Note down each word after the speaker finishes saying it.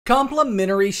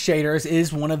Complementary Shaders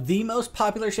is one of the most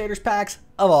popular shaders packs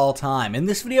of all time. In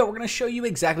this video, we're going to show you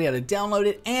exactly how to download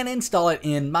it and install it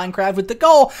in Minecraft with the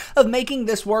goal of making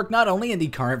this work not only in the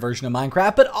current version of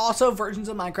Minecraft, but also versions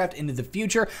of Minecraft into the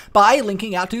future by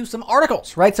linking out to some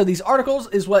articles, right? So these articles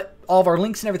is what all of our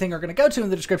links and everything are going to go to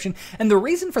in the description. And the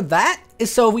reason for that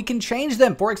is so we can change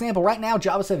them. For example, right now,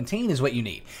 Java 17 is what you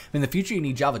need. In the future, you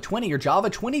need Java 20 or Java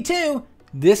 22.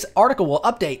 This article will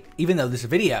update, even though this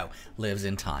video lives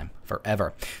in time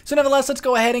forever. So nevertheless, let's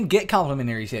go ahead and get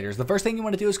Complementary Shaders. The first thing you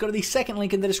want to do is go to the second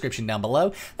link in the description down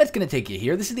below. That's going to take you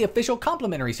here. This is the official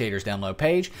Complementary Shaders download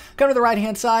page. Come to the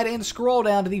right-hand side and scroll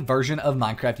down to the version of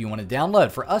Minecraft you want to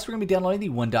download. For us, we're going to be downloading the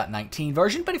 1.19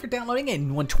 version, but if you're downloading a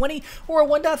 1.20 or a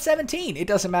 1.17, it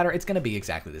doesn't matter. It's going to be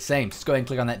exactly the same. Just go ahead and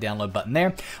click on that download button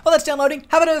there. While that's downloading,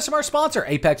 have a notice from our sponsor,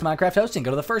 Apex Minecraft Hosting.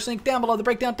 Go to the first link down below the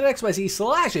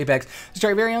breakdown.xyz/Apex to start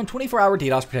your very own 24-hour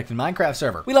DDoS Protected Minecraft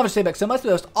server. We love Apex so much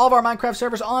we host all of our Minecraft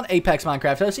servers on Apex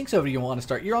Minecraft Hosting, so if you want to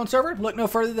start your own server, look no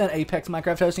further than Apex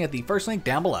Minecraft Hosting at the first link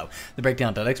down below, the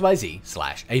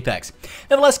breakdown.xyz/Apex.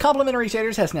 Nevertheless, Complementary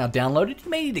Shaders has now downloaded. You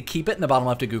may need to keep it in the bottom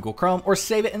left of Google Chrome or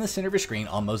save it in the center of your screen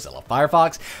on Mozilla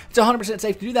Firefox. It's 100%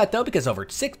 safe to do that though, because over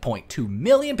 6.2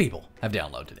 million people have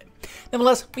downloaded it.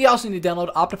 Nevertheless, we also need to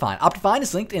download Optifine. Optifine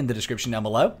is linked in the description down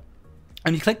below.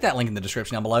 And you click that link in the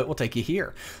description down below, it will take you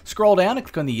here. Scroll down and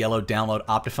click on the yellow download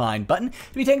Optifine button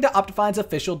to be taken to Optifine's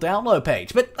official download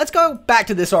page. But let's go back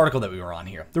to this article that we were on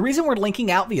here. The reason we're linking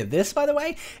out via this, by the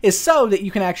way, is so that you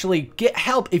can actually get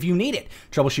help if you need it.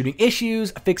 Troubleshooting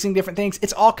issues, fixing different things.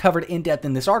 It's all covered in depth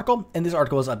in this article, and this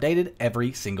article is updated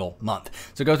every single month.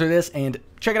 So go through this and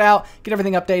check it out, get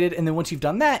everything updated, and then once you've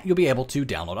done that, you'll be able to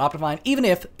download Optifine, even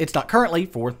if it's not currently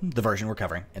for the version we're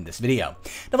covering in this video.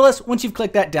 Nevertheless, once you've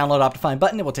clicked that download Optifine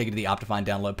button, it will take you to the Optifine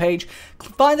download page.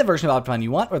 Find the version of Optifine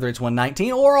you want, whether it's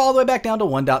 1.19 or all the way back down to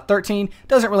 1.13.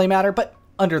 Doesn't really matter, but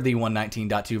under the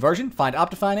 1.19.2 version, find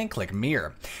Optifine and click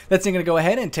Mirror. That's then going to go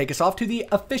ahead and take us off to the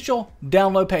official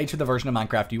download page for the version of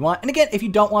Minecraft you want. And again, if you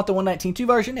don't want the 1.19.2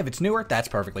 version, if it's newer, that's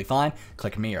perfectly fine.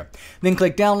 Click Mirror. Then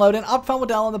click Download, and Optifine will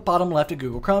download the bottom left of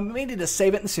Google Chrome. You may need to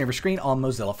save it in the center screen on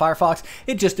Mozilla Firefox.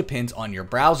 It just depends on your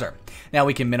browser. Now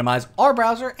we can minimize our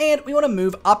browser, and we want to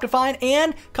move Optifine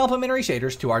and Complementary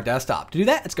Shaders to our desktop. To do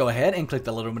that, let's go ahead and click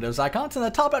the little Windows icons on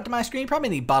the top left of my screen, probably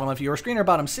in the bottom left of your screen or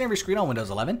bottom center of your screen on Windows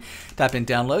 11. Type in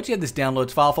Downloads. You have this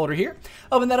Downloads file folder here.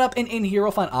 Open that up, and in here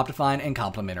we'll find Optifine and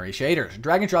Complementary Shaders.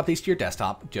 Drag and drop these to your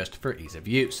desktop just for ease of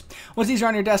use. Once these are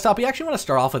on your desktop, you actually want to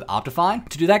start off with Optifine.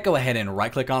 To do that, go ahead and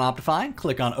right-click on Optifine,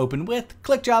 click on Open With,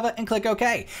 click Java, and click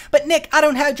OK. But Nick, I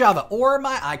don't have Java, or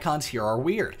my icons here are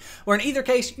weird. Or in either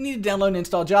case, you need to download and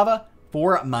install Java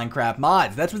for Minecraft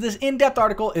mods. That's what this in-depth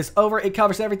article is over. It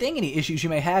covers everything, any issues you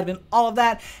may have, and all of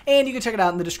that, and you can check it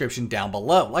out in the description down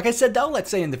below. Like I said though, let's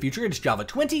say in the future it's Java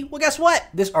 20. Well, guess what?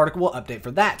 This article will update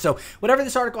for that. So whatever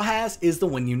this article has is the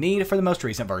one you need for the most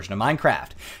recent version of Minecraft.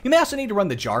 You may also need to run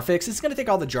the jar fix. It's going to take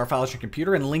all the jar files on your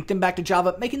computer and link them back to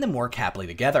Java, making them work happily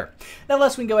together. Now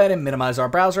let's we can go ahead and minimize our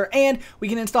browser, and we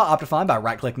can install Optifine by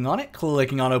right-clicking on it,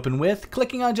 clicking on Open With,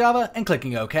 clicking on Java, and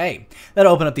clicking OK.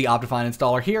 That'll open up the Optifine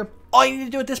installer here. All you need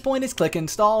to do at this point is click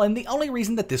install, and the only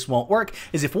reason that this won't work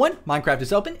is if 1, Minecraft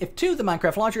is open, if 2, the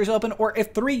Minecraft launcher is open, or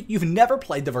if 3, you've never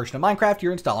played the version of Minecraft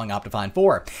you're installing Optifine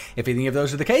for. If any of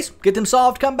those are the case, get them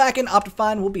solved, come back, and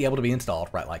Optifine will be able to be installed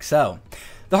right like so.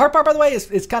 The hard part, by the way,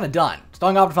 is kind of done.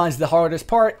 Installing Optifine is the hardest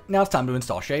part. Now it's time to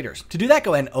install shaders. To do that,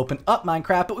 go ahead and open up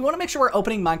Minecraft, but we want to make sure we're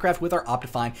opening Minecraft with our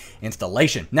Optifine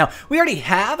installation. Now, we already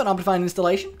have an Optifine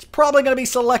installation. It's probably going to be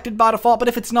selected by default, but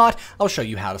if it's not, I'll show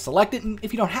you how to select it, and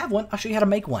if you don't have one, I'll show you how to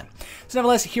make one. So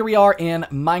nevertheless, here we are in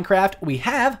Minecraft. We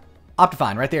have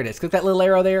Optifine, right there it is. Click that little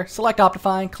arrow there, select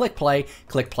Optifine, click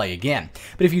play again.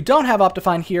 But if you don't have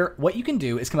Optifine here, what you can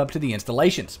do is come up to the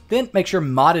installations. Then make sure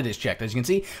modded is checked. As you can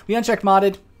see, we unchecked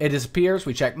modded, it disappears.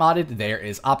 We check modded, there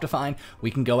is Optifine. We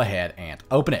can go ahead and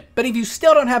open it. But if you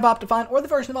still don't have Optifine or the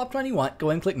version of Optifine you want, go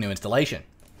ahead and click new installation.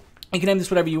 You can name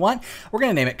this whatever you want. We're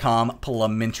going to name it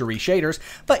Complementary Shaders,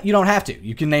 but you don't have to.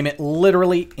 You can name it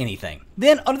literally anything.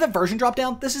 Then under the version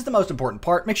dropdown, this is the most important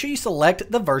part. Make sure you select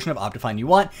the version of Optifine you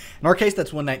want. In our case,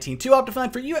 that's 1.19.2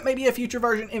 Optifine. For you, it may be a future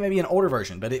version, it may be an older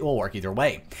version, but it will work either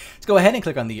way. Let's go ahead and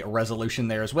click on the resolution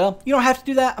there as well. You don't have to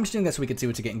do that. I'm just doing this so we can see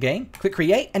what's getting game. Click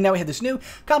Create, and now we have this new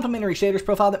Complementary Shaders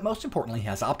profile that most importantly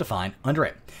has Optifine under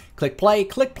it. Click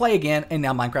play again, and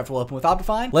now Minecraft will open with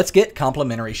Optifine. Let's get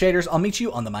Complementary Shaders. I'll meet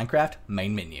you on the Minecraft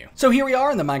main menu. So here we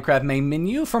are in the Minecraft main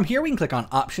menu. From here, we can click on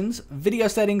Options, Video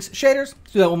Settings, Shaders.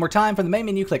 Let's do that one more time. From the main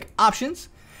menu, click Options,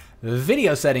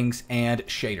 video settings, and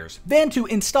shaders. Then to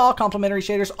install complementary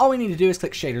shaders, all we need to do is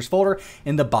click shaders folder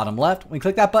in the bottom left. When we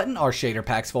click that button, our shader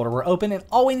packs folder will open, and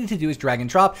all we need to do is drag and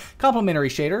drop complementary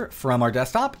shader from our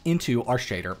desktop into our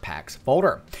shader packs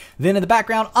folder. Then in the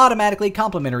background, automatically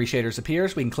complementary shaders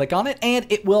appears. We can click on it and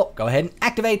it will go ahead and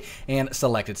activate and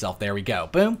select itself. There we go.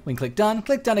 Boom. We can click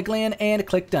done again, and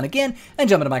click done again, and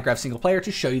jump into Minecraft single player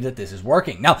to show you that this is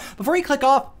working. Now, before you click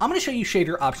off, I'm going to show you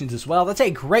shader options as well. That's a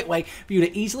great way for you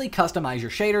to easily customize your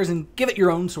shaders and give it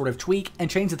your own sort of tweak and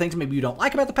change the things maybe you don't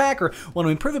like about the pack or want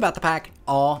to improve about the pack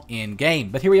all in game.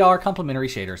 But here we are, complementary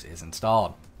shaders is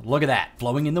installed. Look at that,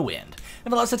 flowing in the wind.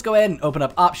 Nevertheless, let's go ahead and open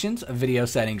up options, video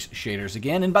settings, shaders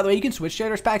again. And by the way, you can switch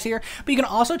shaders packs here, but you can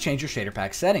also change your shader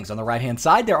pack settings. On the right-hand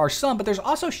side, there are some, but there's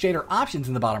also shader options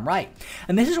in the bottom right.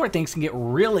 And this is where things can get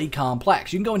really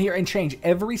complex. You can go in here and change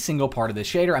every single part of the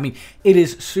shader. I mean, it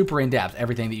is super in-depth,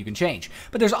 everything that you can change.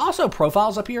 But there's also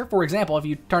profiles up here. For example, if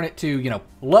you turn it to,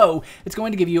 low, it's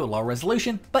going to give you a low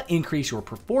resolution, but increase your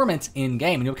performance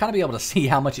in-game. And you'll kind of be able to see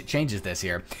how much it changes this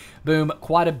here. Boom,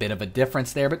 quite a bit of a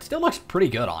difference there, but still looks pretty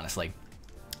good, honestly.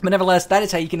 But nevertheless, that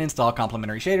is how you can install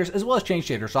complementary shaders, as well as change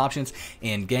shaders options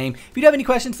in-game. If you do have any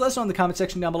questions, let us know in the comment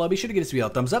section down below. Be sure to give this video a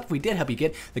thumbs up if we did help you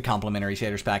get the complementary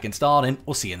shaders pack installed, and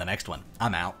we'll see you in the next one.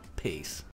 I'm out. Peace.